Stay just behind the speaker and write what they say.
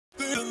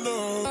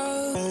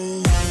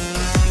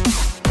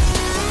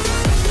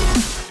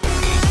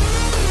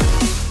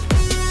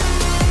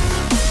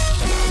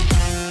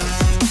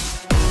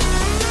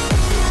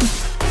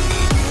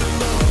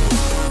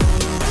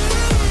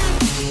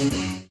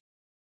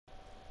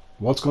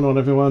What's going on,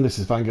 everyone? This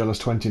is Vangelis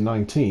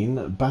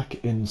 2019,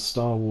 back in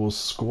Star Wars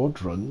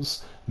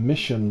Squadrons,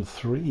 Mission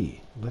 3.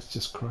 Let's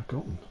just crack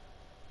on.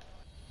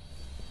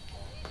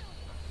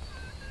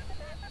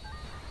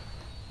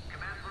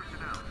 Command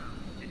personnel,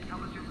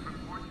 intelligence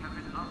reports have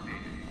been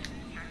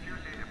updated. Check your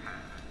data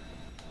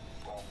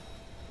pad.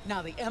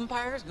 Now the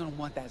Empire's gonna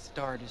want that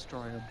Star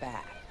Destroyer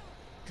back.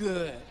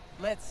 Good.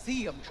 Let's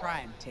see them try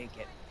and take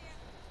it.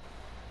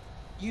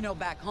 You know,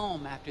 back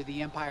home, after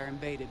the Empire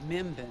invaded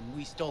Mimbin,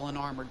 we stole an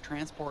armored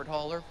transport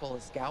hauler full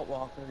of scout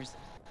walkers.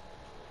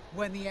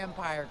 When the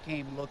Empire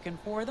came looking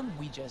for them,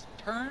 we just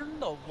turned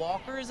the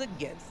walkers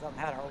against them.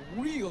 Had a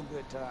real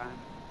good time.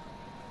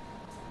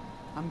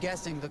 I'm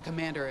guessing the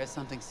commander has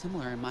something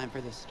similar in mind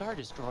for this Star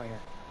Destroyer,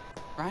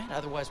 right?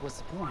 Otherwise, what's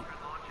the point?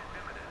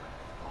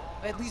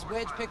 At least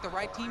Wedge picked the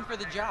right team for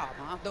the job,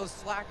 huh? Those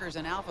slackers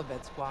in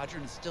Alphabet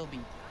Squadron still be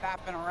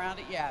fapping around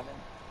at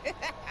Yavin.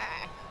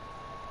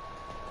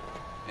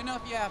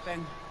 Enough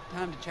yapping.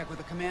 Time to check with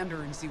the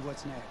commander and see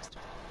what's next.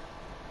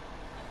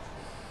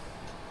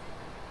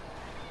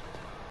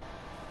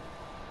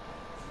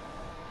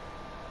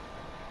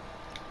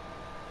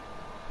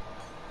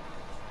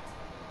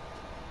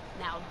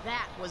 Now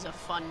that was a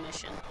fun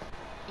mission.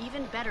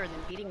 Even better than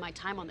beating my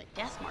time on the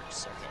Death March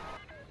circuit.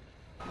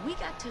 We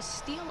got to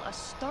steal a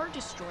Star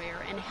Destroyer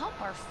and help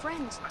our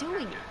friends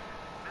doing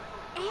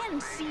it.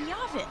 And see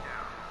Yavin.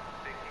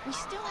 We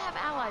still have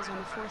allies on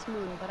the Fourth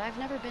Moon, but I've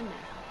never been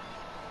there.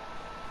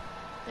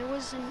 There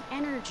was an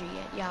energy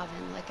at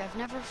Yavin like I've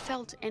never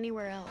felt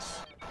anywhere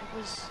else. It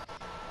was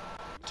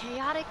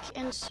chaotic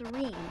and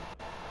serene,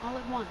 all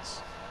at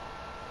once.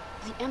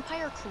 The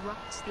Empire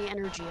corrupts the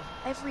energy of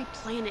every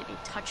planet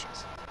it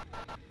touches.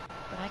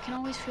 But I can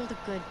always feel the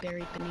good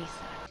buried beneath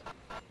that.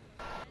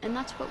 And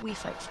that's what we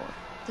fight for,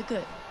 the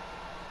good.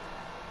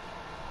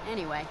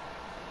 Anyway,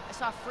 I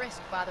saw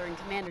Frisk bothering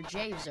Commander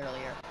Javes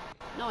earlier.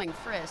 Knowing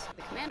Frisk,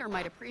 the commander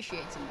might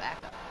appreciate some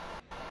backup.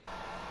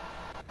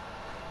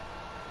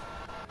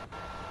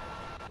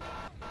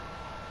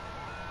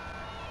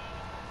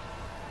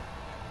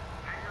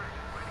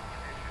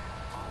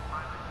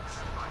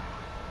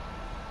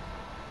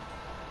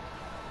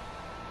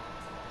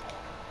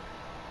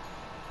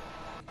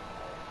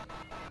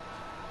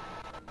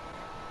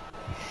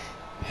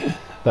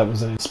 That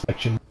was an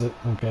inspection, is it?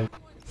 Okay.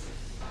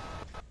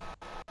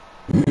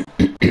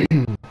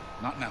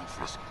 Not now,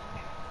 Frisk.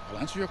 I'll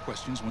answer your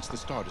questions once the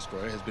Star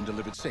Destroyer has been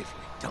delivered safely.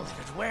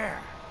 Delivered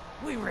where?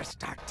 We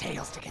risked our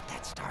tails to get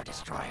that Star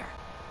Destroyer.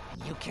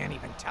 And you can't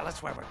even tell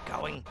us where we're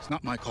going? It's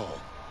not my call.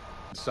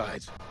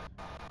 Besides,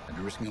 I'd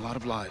be risking a lot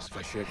of lives if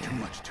I shared too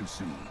much too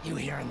soon. You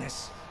hearing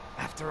this?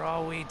 After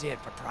all we did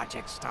for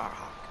Project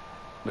Starhawk.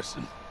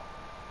 Listen,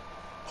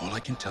 all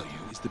I can tell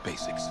you is the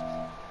basics.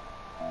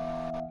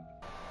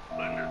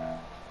 Leonard,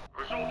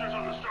 our soldiers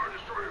on the Star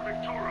Destroyer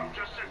Victorum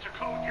just sent a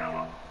code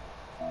yellow.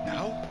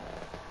 Now?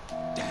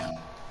 Damn.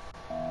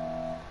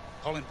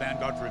 Call in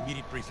Vanguard for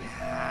immediate briefing.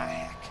 Ah,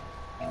 heck.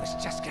 It was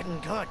just getting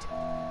good.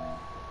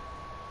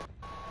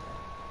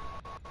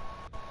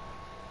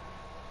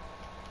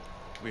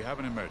 We have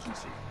an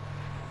emergency.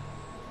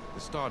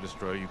 The Star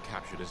Destroyer you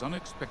captured has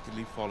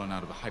unexpectedly fallen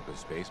out of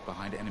hyperspace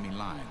behind enemy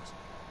lines.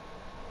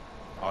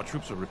 Our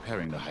troops are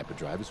repairing the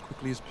hyperdrive as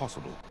quickly as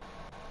possible,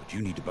 but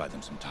you need to buy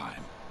them some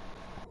time.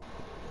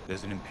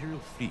 There's an Imperial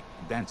fleet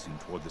advancing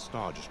toward the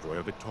Star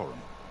Destroyer Victorum.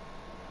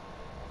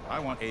 I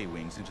want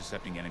A-wings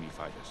intercepting enemy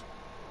fighters.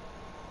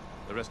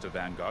 The rest of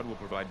Vanguard will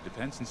provide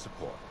defense and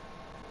support.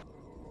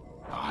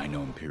 I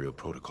know Imperial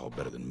protocol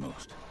better than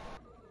most.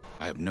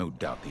 I have no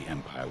doubt the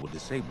Empire will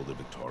disable the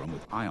Victorum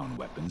with ion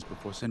weapons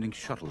before sending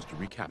shuttles to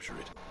recapture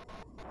it.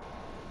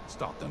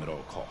 Stop them at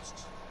all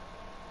costs.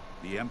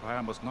 The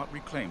Empire must not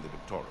reclaim the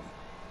Victorum.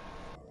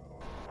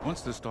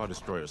 Once the Star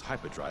Destroyer's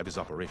hyperdrive is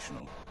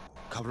operational,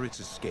 cover its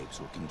escape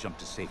so it can jump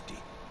to safety.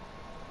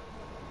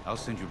 I'll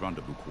send you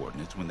rendezvous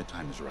coordinates when the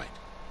time is right.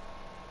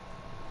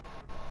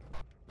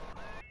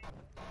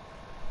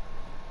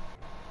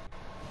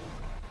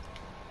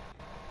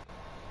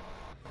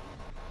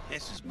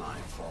 This is my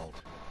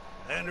fault.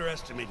 I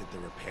underestimated the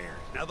repairs.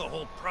 Now the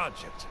whole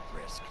project's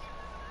at risk.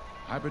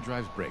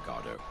 Hyperdrives break,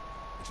 Ardo.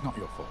 It's not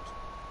your fault.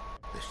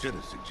 I should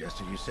have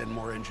suggested you send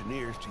more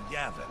engineers to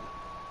Yavin.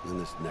 Then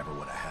this never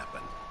would have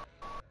happened.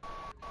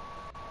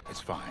 It's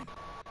fine.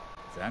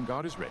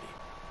 Vanguard is ready.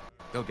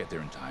 They'll get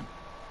there in time.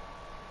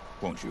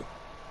 Won't you?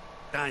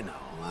 I know,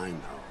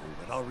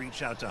 but I'll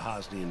reach out to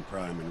Hosnian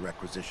Prime and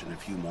requisition a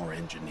few more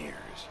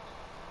engineers.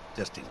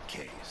 Just in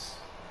case.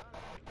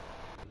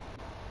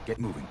 Get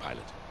moving,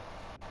 pilot.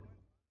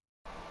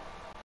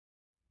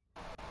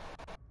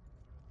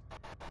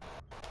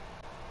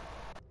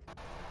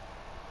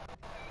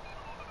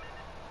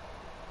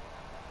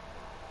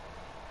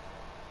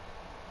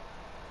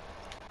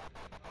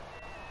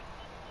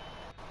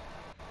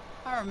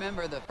 I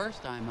remember the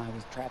first time I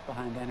was trapped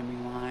behind enemy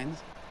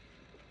lines.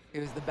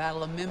 It was the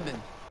Battle of Mimbin,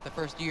 the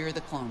first year of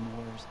the Clone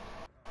Wars.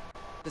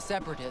 The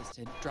Separatists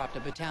had dropped a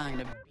battalion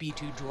of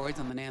B-2 droids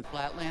on the Nant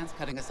Flatlands,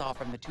 cutting us off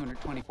from the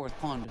 224th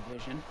Clone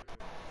Division.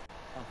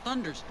 A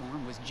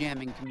thunderstorm was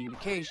jamming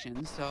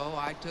communications, so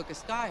I took a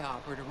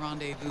skyhopper to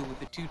rendezvous with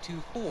the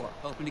 224,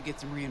 hoping to get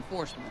some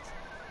reinforcements.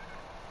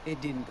 It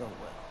didn't go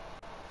well.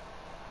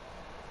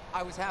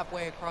 I was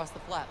halfway across the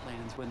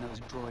flatlands when those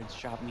droids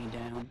shot me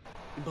down.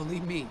 And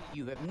believe me,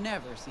 you have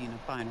never seen a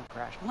finer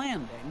crash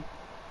landing.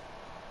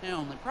 The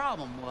only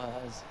problem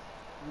was,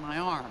 my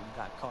arm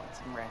got caught in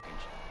some wreckage.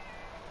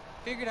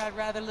 Figured I'd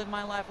rather live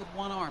my life with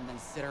one arm than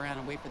sit around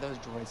and wait for those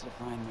droids to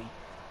find me.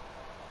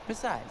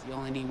 Besides, you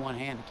only need one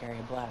hand to carry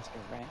a blaster,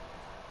 right?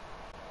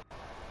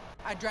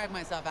 I dragged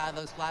myself out of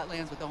those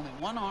flatlands with only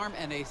one arm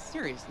and a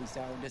seriously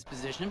sour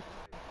disposition.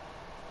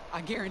 I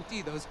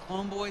guarantee those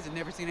clone boys had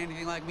never seen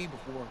anything like me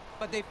before,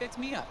 but they fixed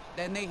me up.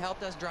 Then they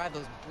helped us drive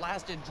those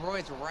blasted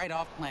droids right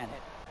off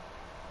planet.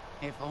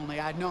 If only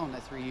I'd known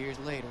that 3 years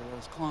later,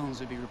 those clones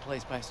would be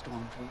replaced by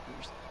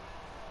stormtroopers.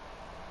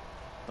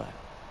 But,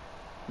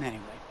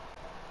 anyway,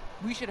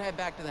 we should head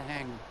back to the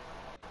hangar.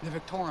 The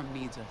Victorum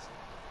needs us.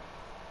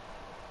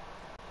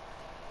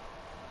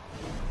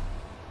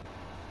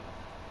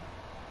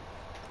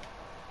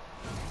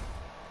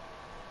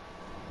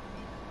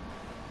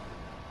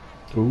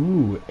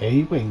 Ooh,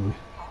 A-Wing.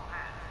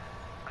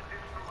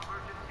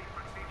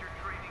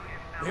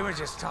 We were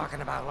just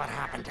talking about what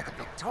happened to the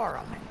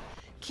Victorum, and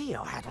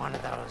Keo had one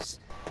of those...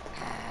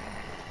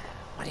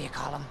 what do you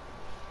call them?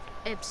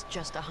 It's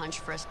just a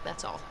hunch, Frisk,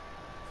 that's all.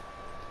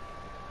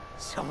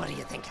 So what do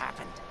you think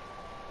happened?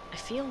 I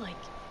feel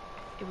like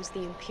it was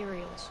the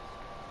Imperials.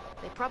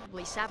 They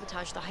probably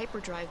sabotaged the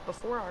hyperdrive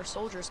before our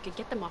soldiers could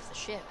get them off the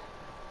ship.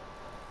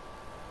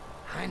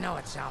 I know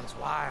it sounds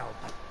wild,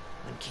 but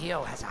when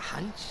Keo has a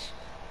hunch,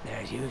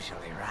 they're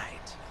usually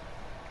right.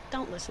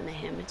 Don't listen to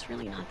him, it's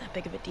really not that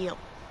big of a deal.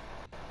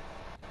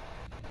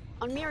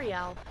 On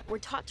Miriel, we're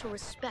taught to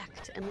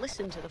respect and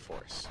listen to the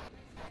Force.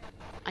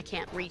 I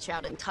can't reach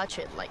out and touch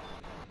it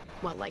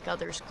like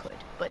others could,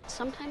 but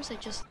sometimes I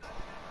just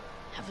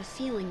have a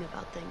feeling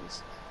about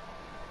things.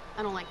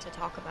 I don't like to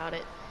talk about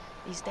it.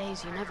 These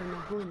days, you never know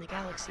who in the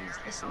galaxy is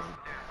listening.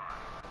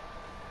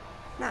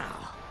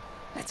 Now,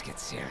 let's get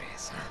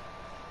serious, huh?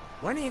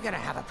 When are you gonna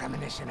have a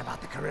premonition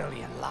about the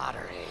Carillion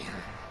lottery?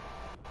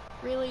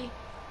 Really?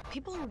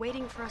 People are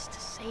waiting for us to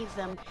save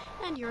them,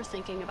 and you're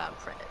thinking about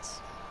credits.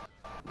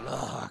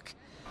 Look,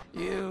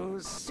 you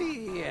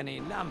see any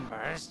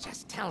numbers,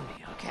 just tell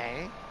me,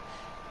 okay?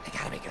 They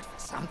gotta be good for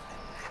something.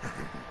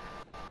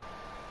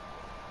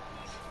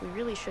 We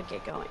really should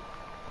get going.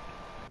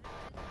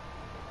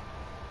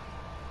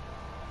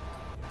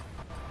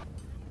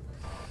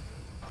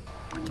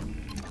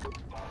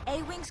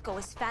 A-Wings go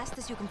as fast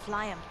as you can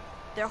fly them.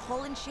 Their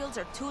hull and shields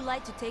are too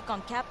light to take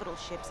on capital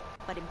ships,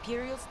 but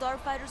Imperial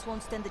starfighters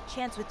won't stand a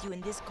chance with you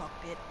in this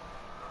cockpit.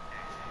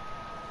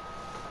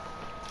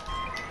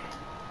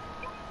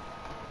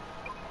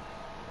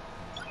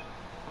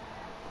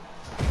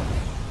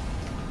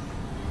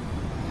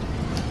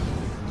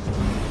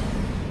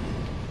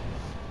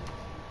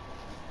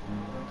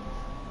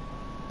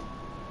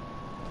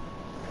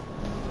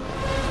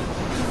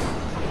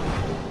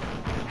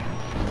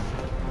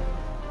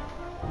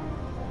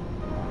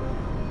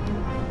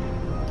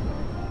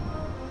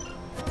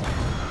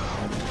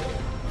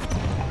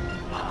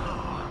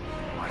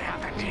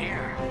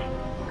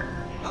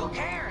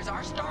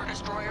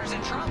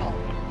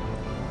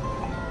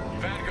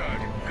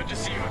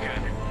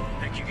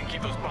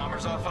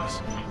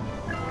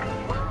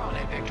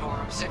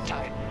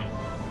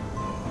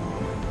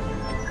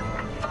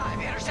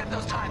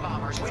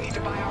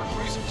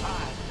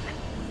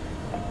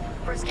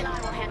 Frisk and I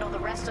will handle the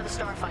rest of the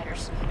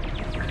starfighters.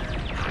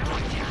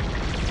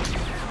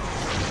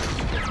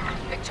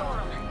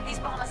 Victorum, these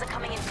bombers are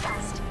coming in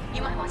fast.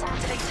 You might want to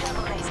activate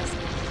turbo lasers.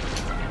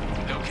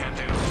 No can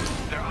do.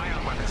 Their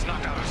ion weapons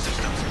knocked out our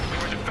systems. We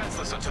were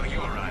defenseless until you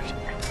arrived.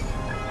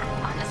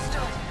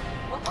 Understood.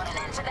 We'll put an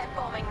end to their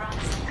bombing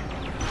runs.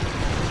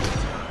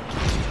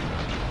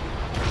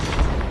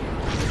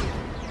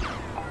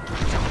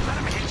 Don't let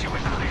them hit you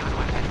with ion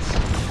weapons.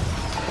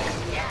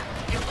 Yeah,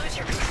 you'll lose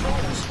your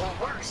controls, or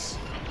worse.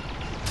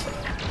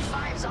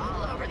 Five's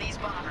all over these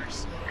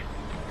bombers.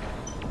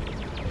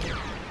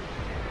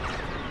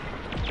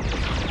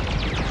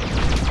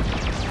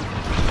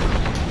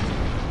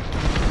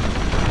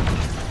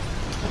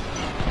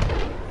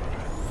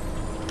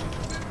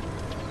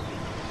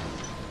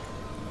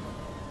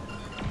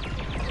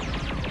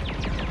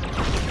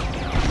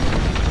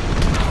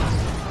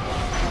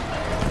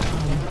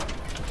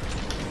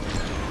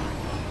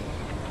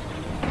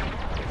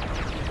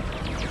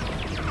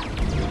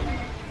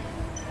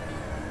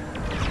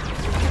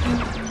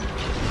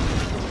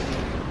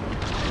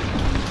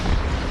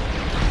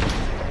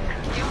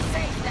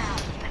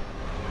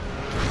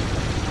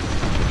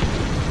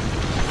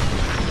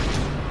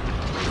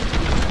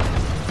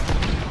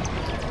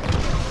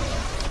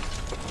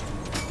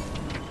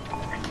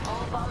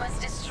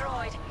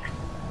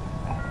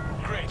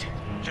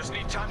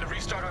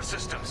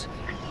 Systems.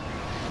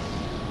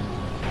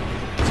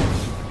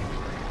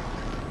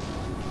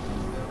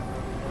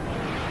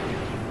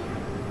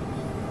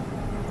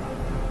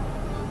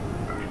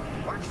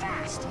 Work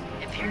fast.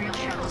 Imperial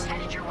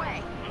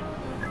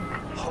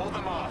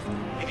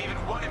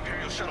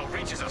shuttle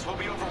reaches us, we'll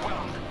be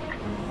overwhelmed.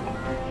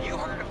 You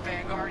heard him,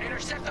 Vanguard.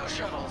 Intercept those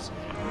shuttles.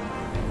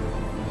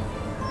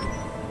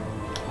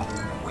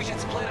 We should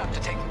split up to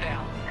take them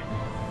down.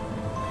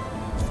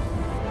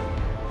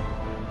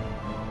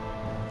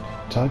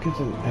 Target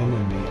an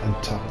enemy and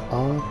tap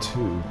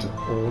R2 to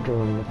order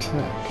an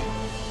attack.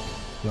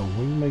 Your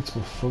wingmates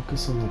will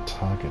focus on the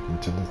target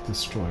until it's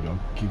destroyed or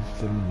give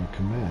them your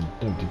command.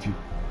 Note, if you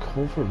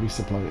call for a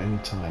resupply at any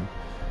time,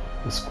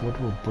 the squad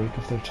will break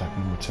off their attack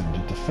and return to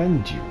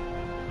defend you.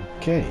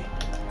 Okay.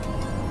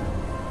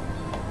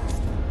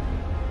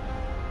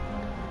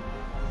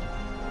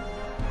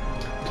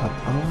 Tap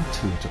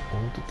R2 to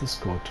order the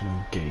squad to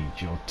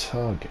engage your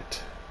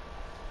target.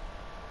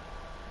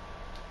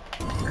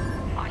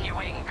 On your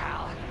wing,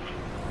 pal.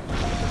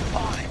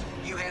 On it.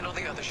 You handle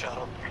the other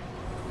shuttle.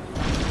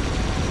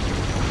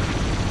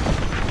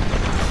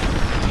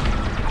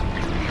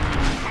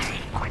 Hey,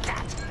 quit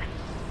that.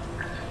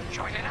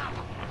 Joining up.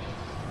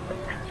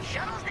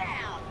 Shuttles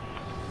down.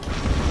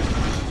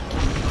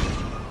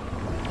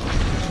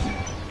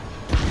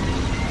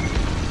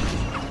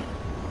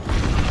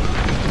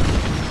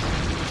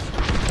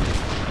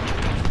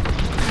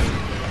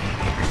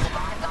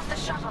 Survived off the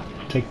shuttle.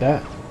 Take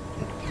that.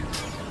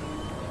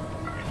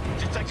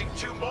 Detecting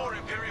 2 more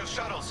Imperial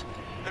shuttles.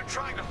 They're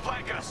trying to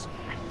flank us.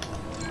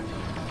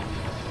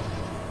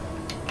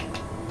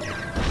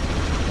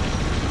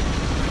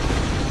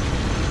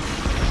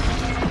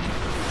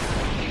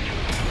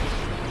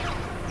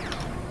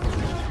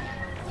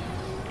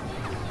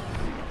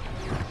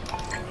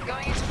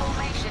 Going into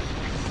formation.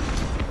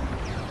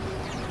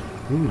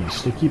 Ooh, you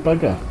sneaky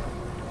bugger.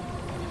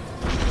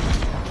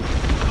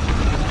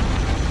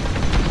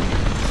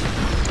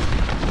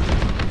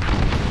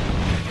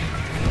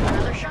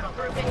 Another shuttle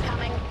group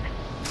incoming.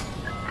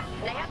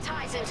 They have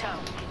ties in tow.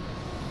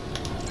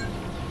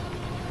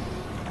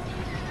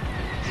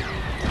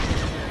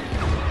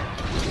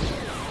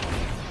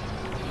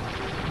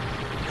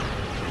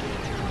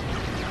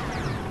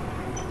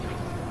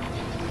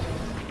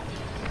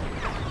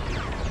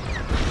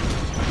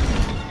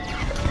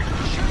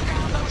 Shoot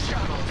down those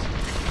shuttles.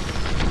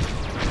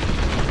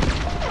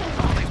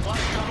 Only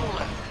one shuttle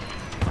left.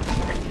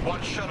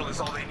 One shuttle is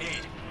all they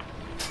need.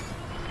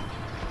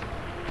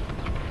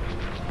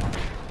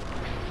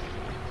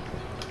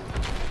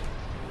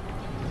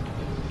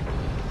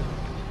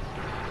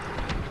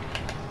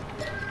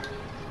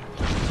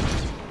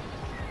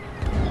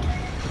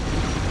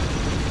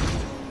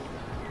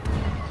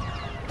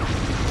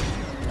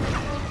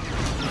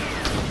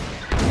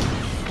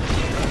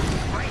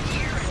 Right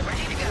here and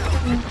ready to go.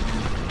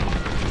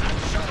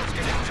 Shuttles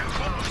getting too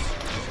close.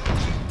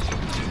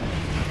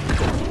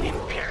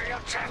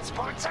 Imperial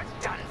transports are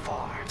done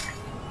for.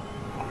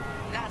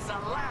 That's the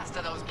last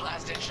of those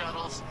blasted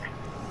shuttles.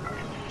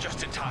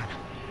 Just in time.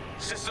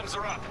 Systems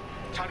are up.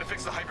 Time to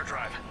fix the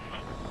hyperdrive.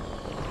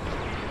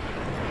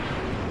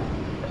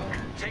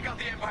 Take out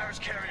the Empire's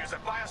carriers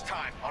that buy us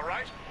time, all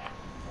right?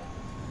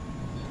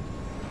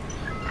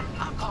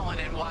 I'm calling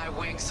in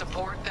Y-Wing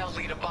support. They'll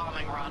lead a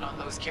bombing run on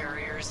those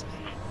carriers.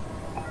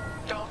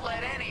 Don't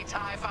let any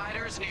TIE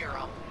fighters near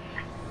them.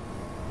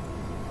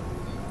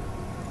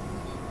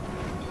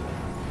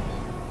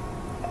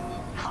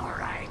 All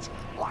right.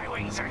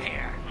 Y-Wings are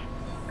here.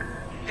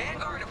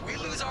 Vanguard, if we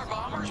lose our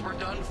bombers, we're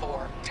done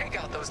for. Take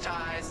out those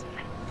TIEs.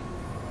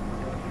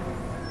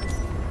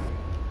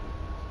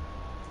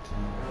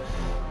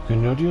 You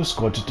can order your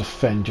squad to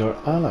defend your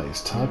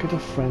allies. Target a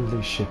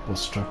friendly ship or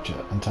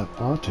structure and tap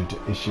R2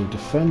 to issue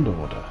defend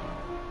order.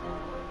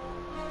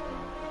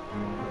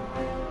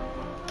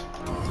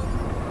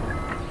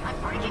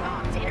 I'm breaking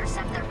off to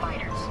intercept their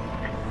fighters.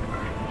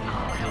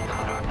 I'll help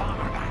out our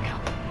bomber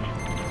backup.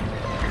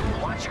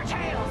 Watch your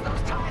tails.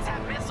 Those TIEs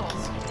have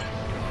missiles.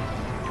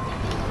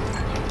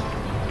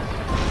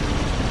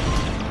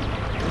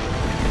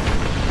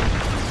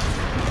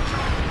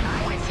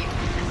 I'm with you.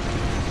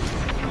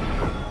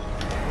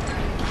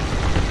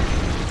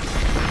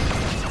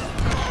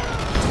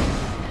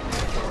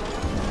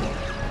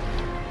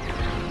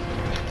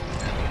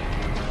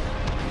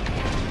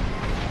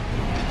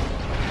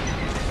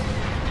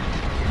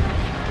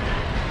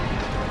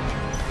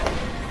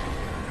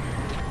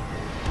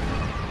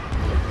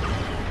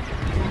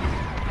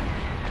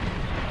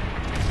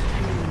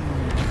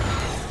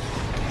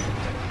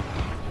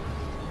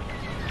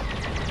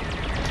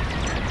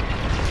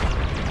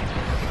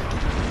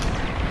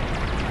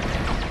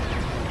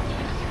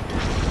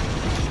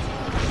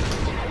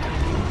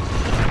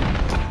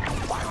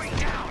 Y-Wing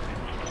down.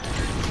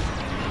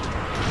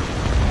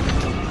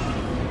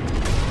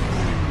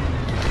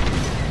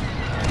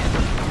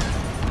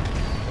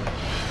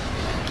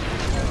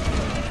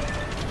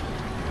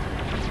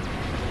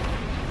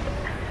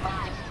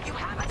 Fine. You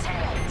have a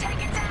tail.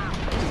 Take it down.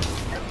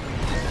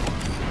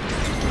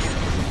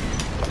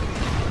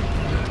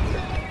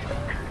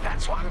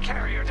 That's one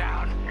carrier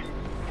down.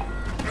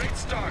 Great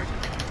start.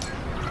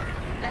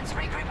 Let's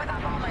regroup with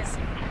our bombers.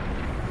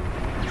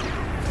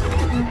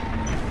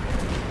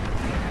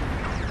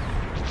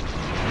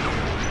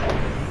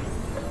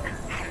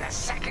 And the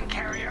second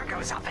carrier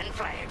goes up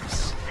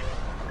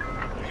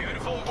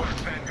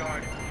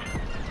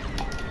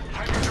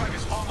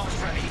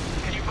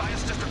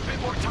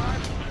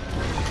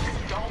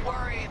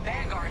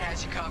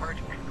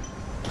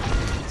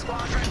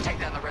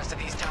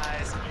these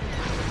ties.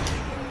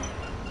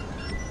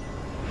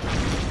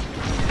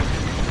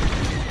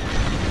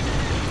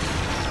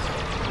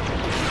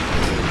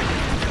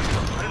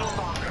 A little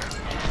longer.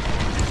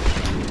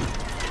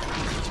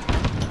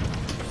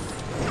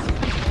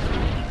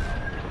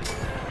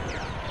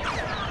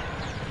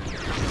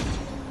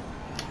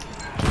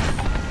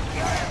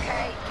 You're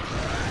okay.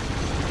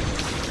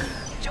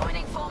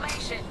 Joining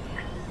formation.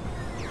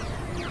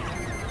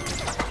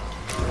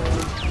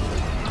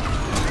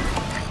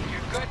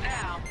 Good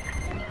now.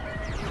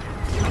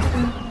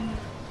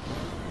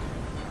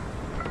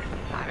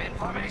 I'm in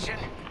formation.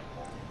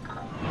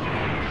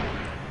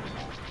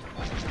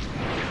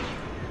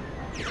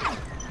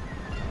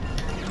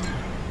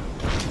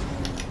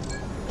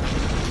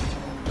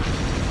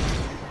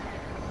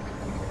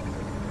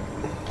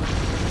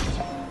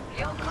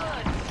 You're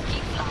good.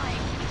 Keep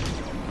flying.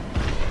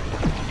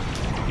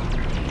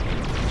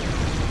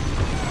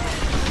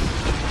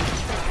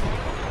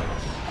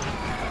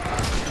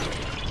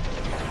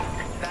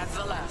 That's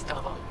the last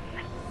of them.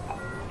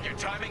 Your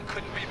timing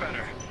couldn't be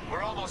better.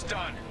 We're almost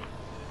done.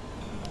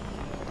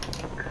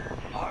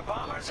 Our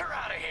bombers are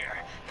out of here.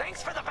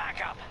 Thanks for the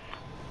backup.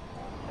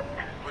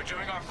 We're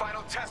doing our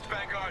final test,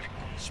 Vanguard.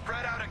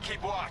 Spread out and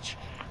keep watch.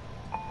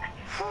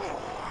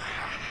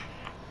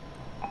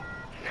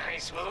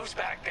 Nice moves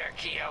back there,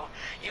 Kyo.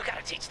 You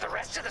gotta teach the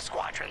rest of the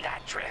squadron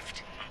that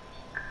drift.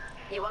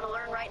 You want to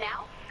learn right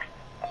now?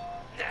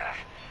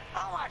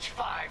 I'll watch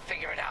 5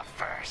 figure it out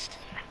first.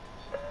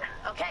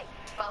 Okay,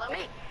 follow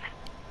me.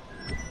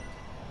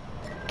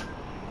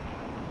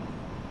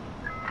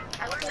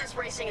 I learned this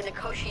racing in the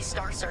Koshi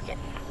Star Circuit.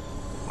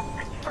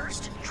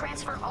 First,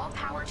 transfer all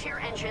power to your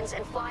engines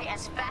and fly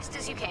as fast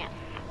as you can.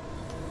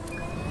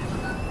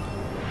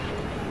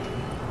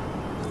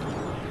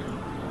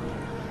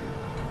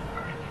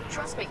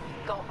 Trust me,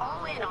 go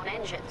all in on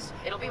engines.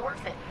 It'll be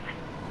worth it.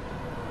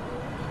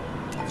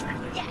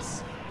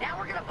 Yes! Now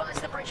we're gonna buzz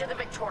the bridge of the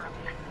Victorum.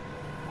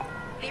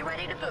 Be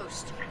ready to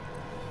boost.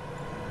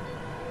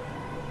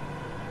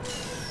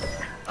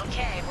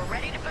 Okay, we're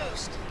ready to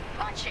boost.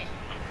 Punch it.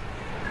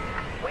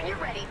 When you're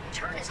ready,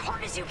 turn as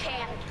hard as you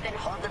can, then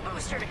hold the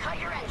booster to cut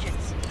your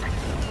engines.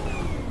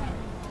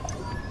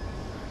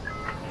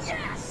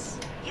 Yes!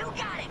 You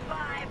got it,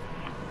 5!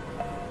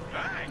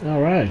 Hey!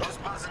 All right. Who's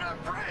buzzing our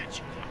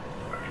bridge?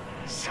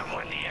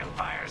 Someone the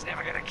Empire's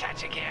never gonna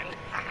catch again.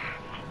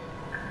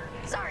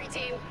 Sorry,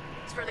 team.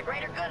 It's for the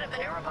greater good of the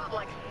New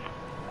Republic.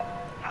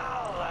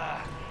 I'll,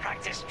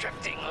 practice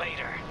drifting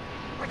later,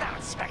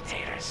 without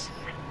spectators.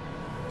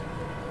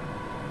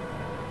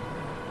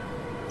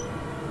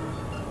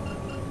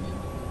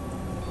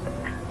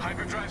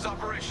 Hyperdrive's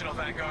operational,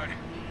 Vanguard.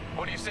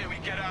 What do you say we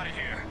get out of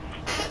here?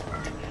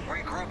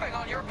 Regrouping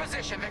on your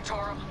position,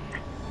 Victorum.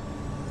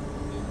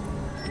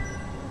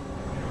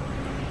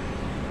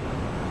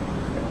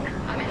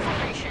 I'm in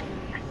formation.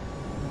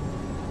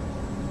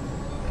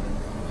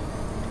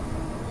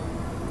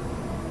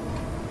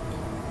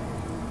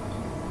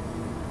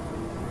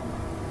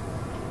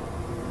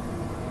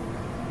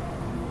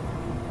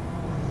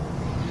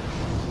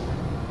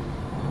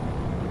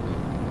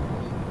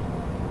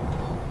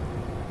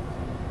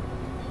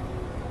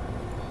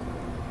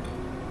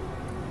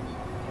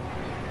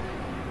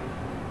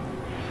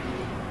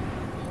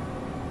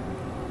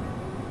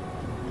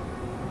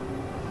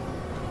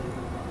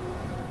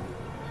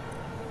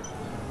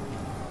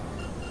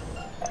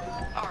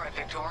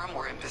 Victorum,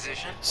 we're in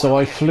position. So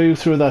I flew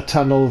through that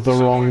tunnel the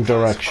wrong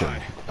direction.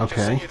 Just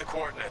send Okay. you the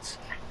coordinates.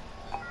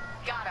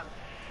 Got him.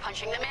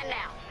 Punching them in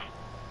now.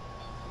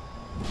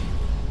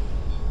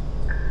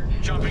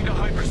 Jumping to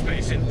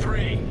hyperspace in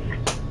 3,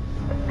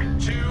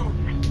 2,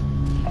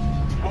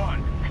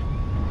 1.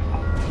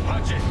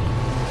 Punch it.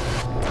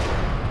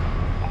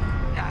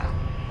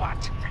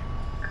 What?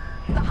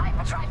 The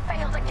hyperdrive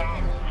failed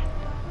again.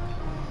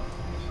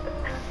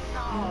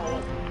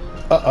 No.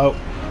 Uh-oh.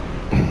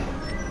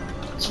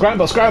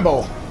 Scramble,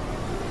 scramble!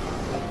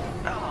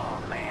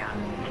 Oh, man.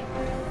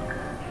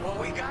 Well,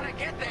 we gotta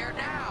get there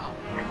now.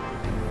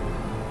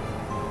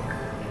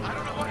 I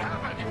don't know what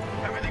happened.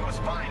 Everything was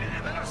fine,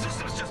 and then our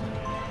systems just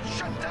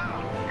shut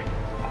down.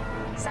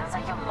 Sounds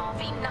like your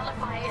morphine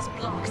nullifier is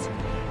blocked.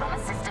 Run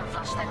a system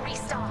flush, then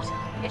restart.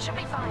 It should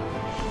be fine.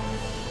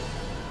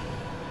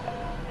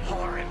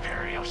 More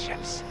Imperial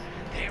ships.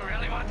 They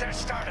really want their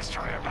Star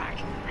Destroyer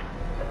back.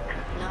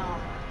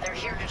 No, they're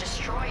here to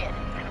destroy it.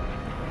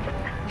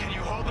 Can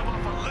you hold them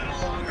off a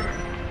little longer?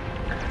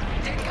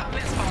 Didn't come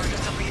this far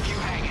just to leave you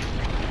hanging.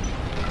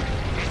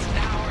 It's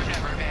now or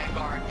never,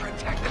 Vanguard.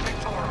 Protect the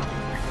Victorum.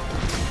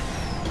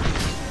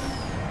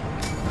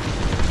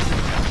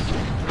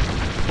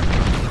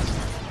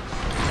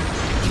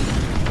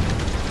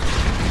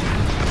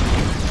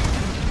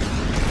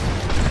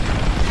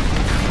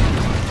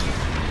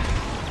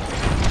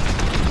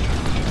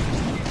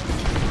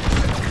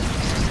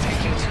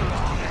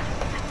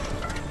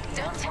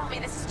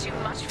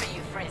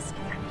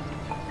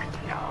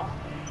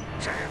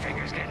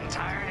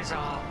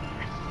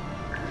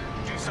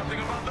 Do something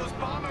about those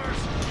bombers!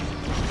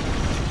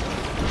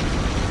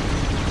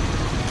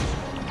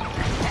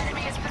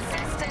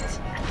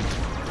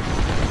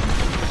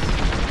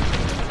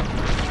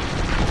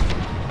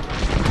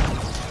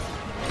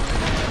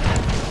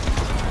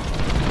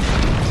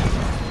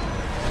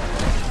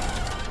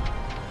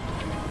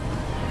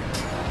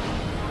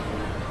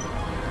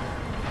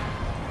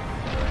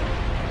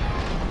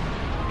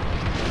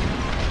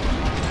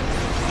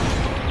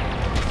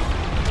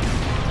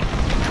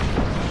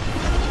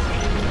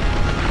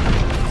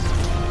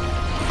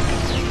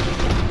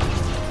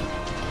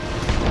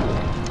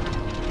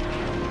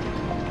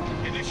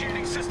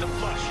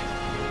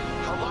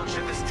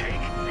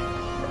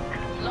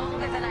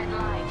 then I'd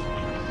lie.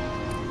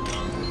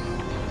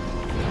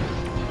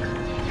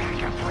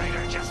 Backup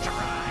raider just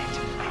arrived.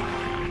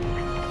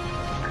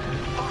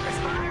 Focus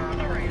fire on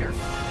the raider.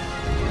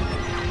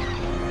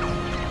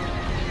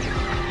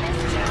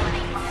 There's too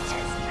many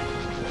punches.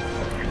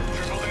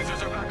 Triple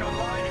lasers are back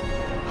online.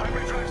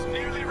 Hyperdrive's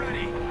nearly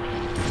ready.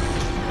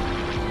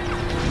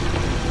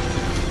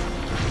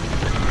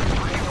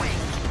 On your way.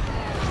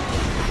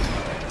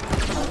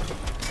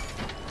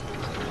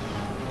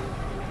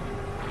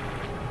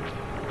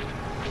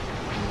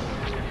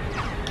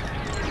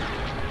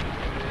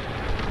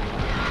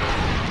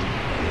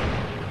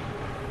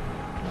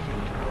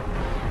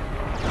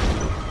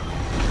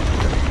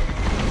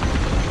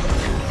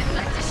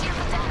 Deflector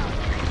shield down.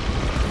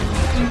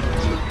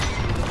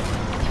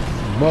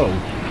 Whoa.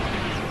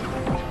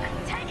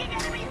 Taking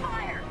enemy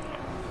fire.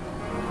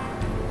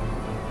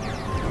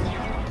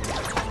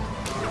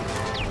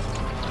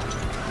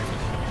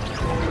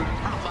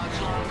 How much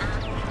longer?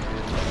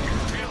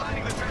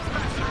 Realigning the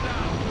transpassor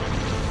now.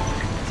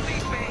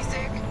 Speed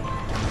basic.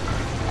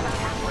 About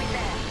halfway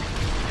there.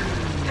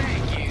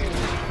 Thank you.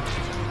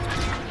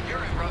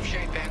 You're in rough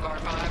shape, Vanguard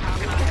 5. How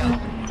can I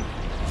help?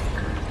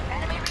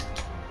 Enemy.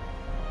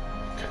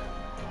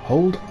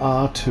 Hold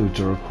R2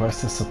 to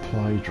request a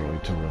supply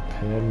droid to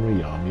repair and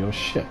rearm your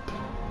ship.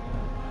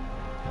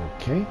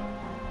 Okay.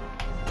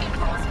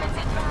 Reinforcements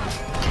inbound.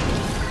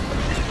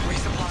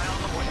 Resupply on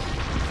the way.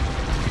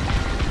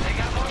 They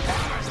got more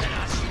powers than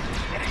us.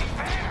 It ain't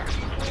fair.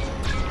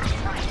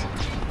 Right.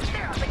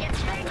 They're up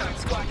against Vanguard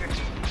Squadron. It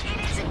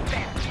isn't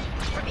fair.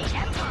 For the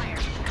Empire.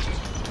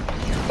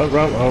 Oh,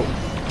 oh.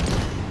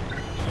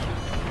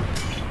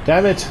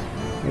 Damn it!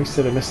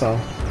 Wasted a missile.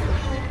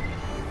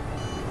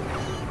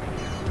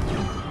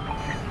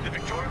 The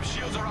Victorium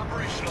shields are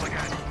operational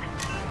again.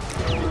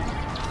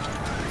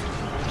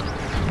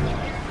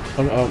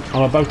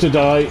 I'm about to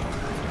die.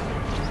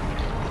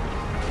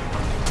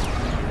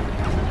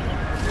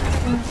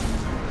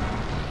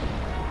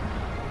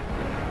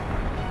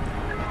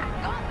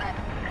 Gauntlet.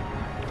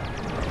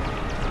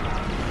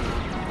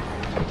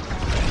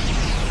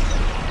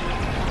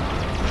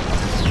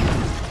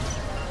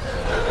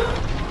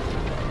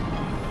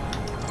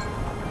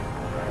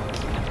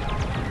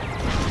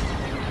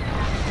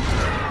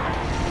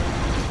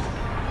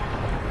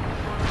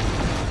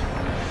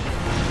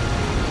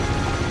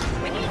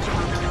 We need you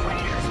on those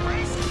raiders,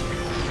 Brisk.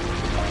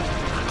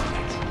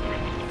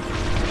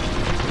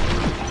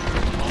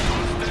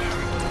 Almost there.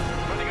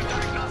 Running a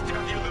diagnostic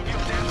on the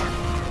alluvial damper.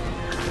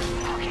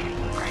 Okay,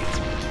 great.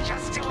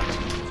 Just do it.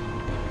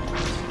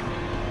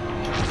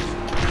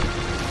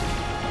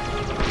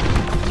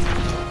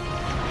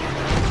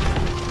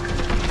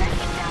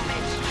 Taking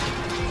damage.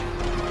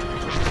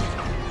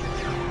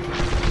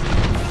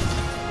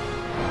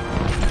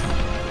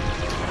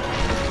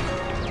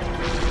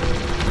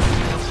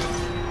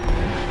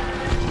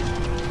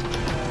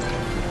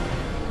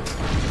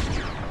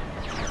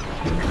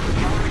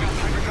 Powering up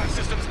hyperdrive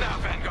systems now,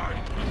 Vanguard.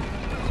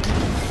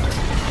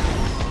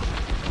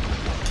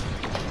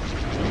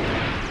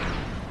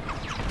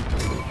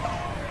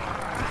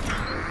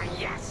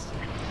 Yes.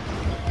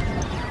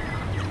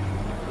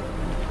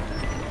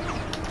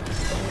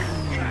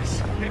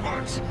 Yes, it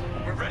works.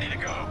 We're ready to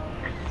go.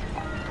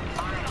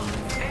 Final.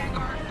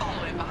 Vanguard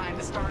fall in behind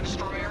the Star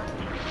Destroyer.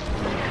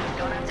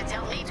 Don't have to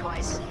tell me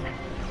twice.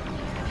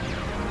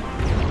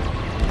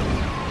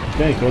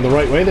 Okay, going the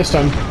right way this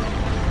time.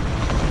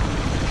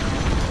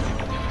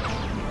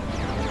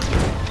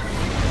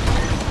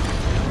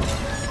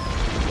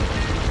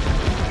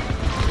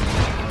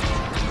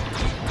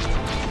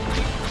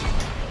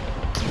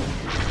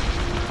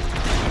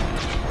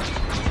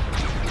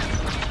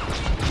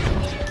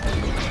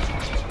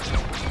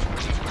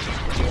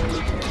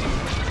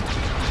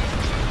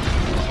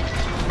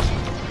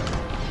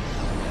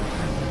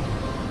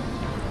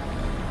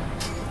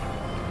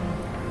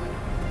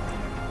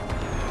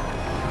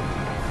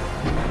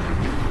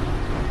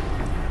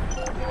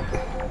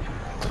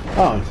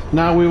 Oh,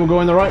 now we were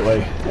going the right way.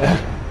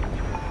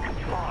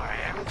 More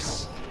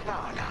imps. No.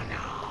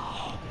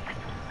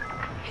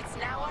 It's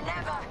now or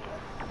never.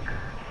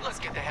 Let's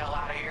get the hell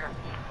out of here.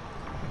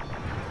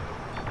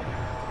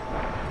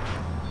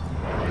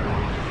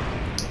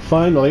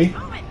 Finally.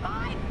 Move it,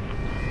 Vine.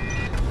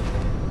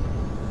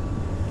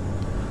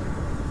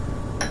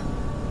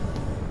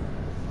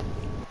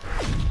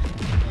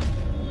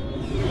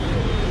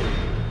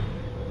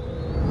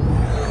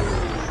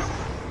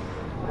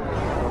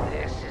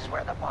 This is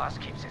where the boss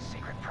keeps his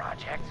secret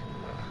project.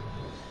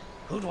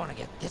 Who'd want to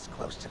get this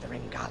close to the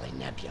Ringali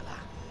Nebula?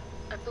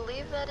 I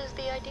believe that is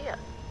the idea.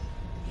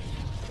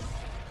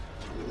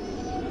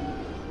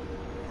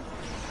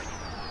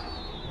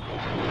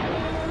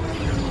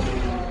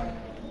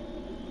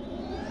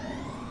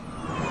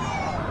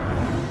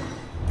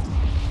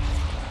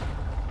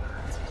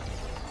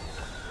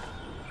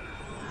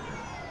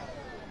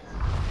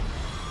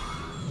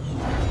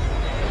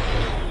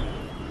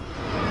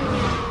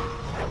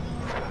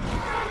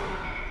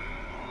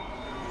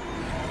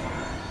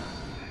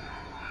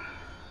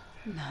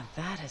 Now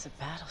that is a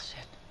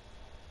battleship.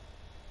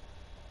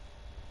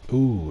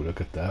 Ooh, look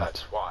at that.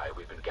 That's why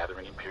we've been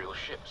gathering Imperial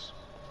ships.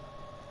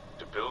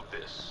 To build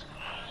this.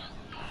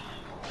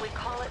 We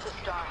call it the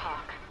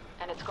Starhawk,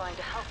 and it's going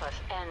to help us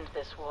end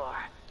this war.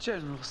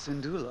 General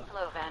Syndulla.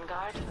 Hello,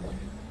 Vanguard.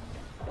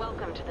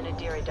 Welcome to the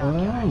Nadiri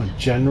dockyards. Oh,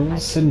 General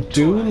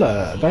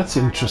Syndulla. That's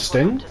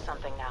interesting. To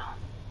something now.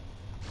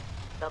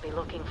 They'll be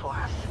looking for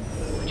us,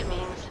 which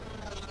means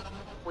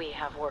we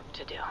have work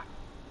to do.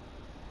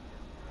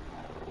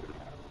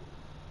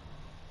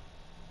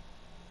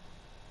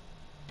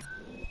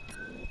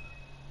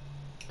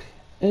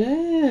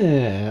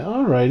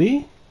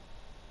 Alrighty.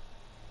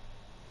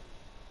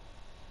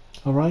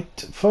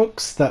 Alright,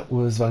 folks, that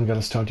was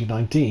Vanguard's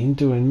 2019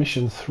 doing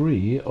Mission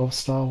 3 of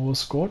Star Wars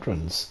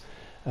Squadrons.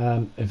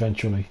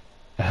 Eventually.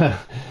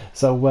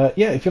 So,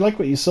 yeah, if you like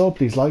what you saw,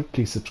 please like,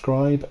 please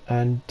subscribe,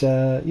 and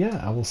yeah,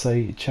 I will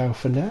say ciao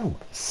for now.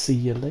 See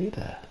you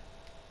later.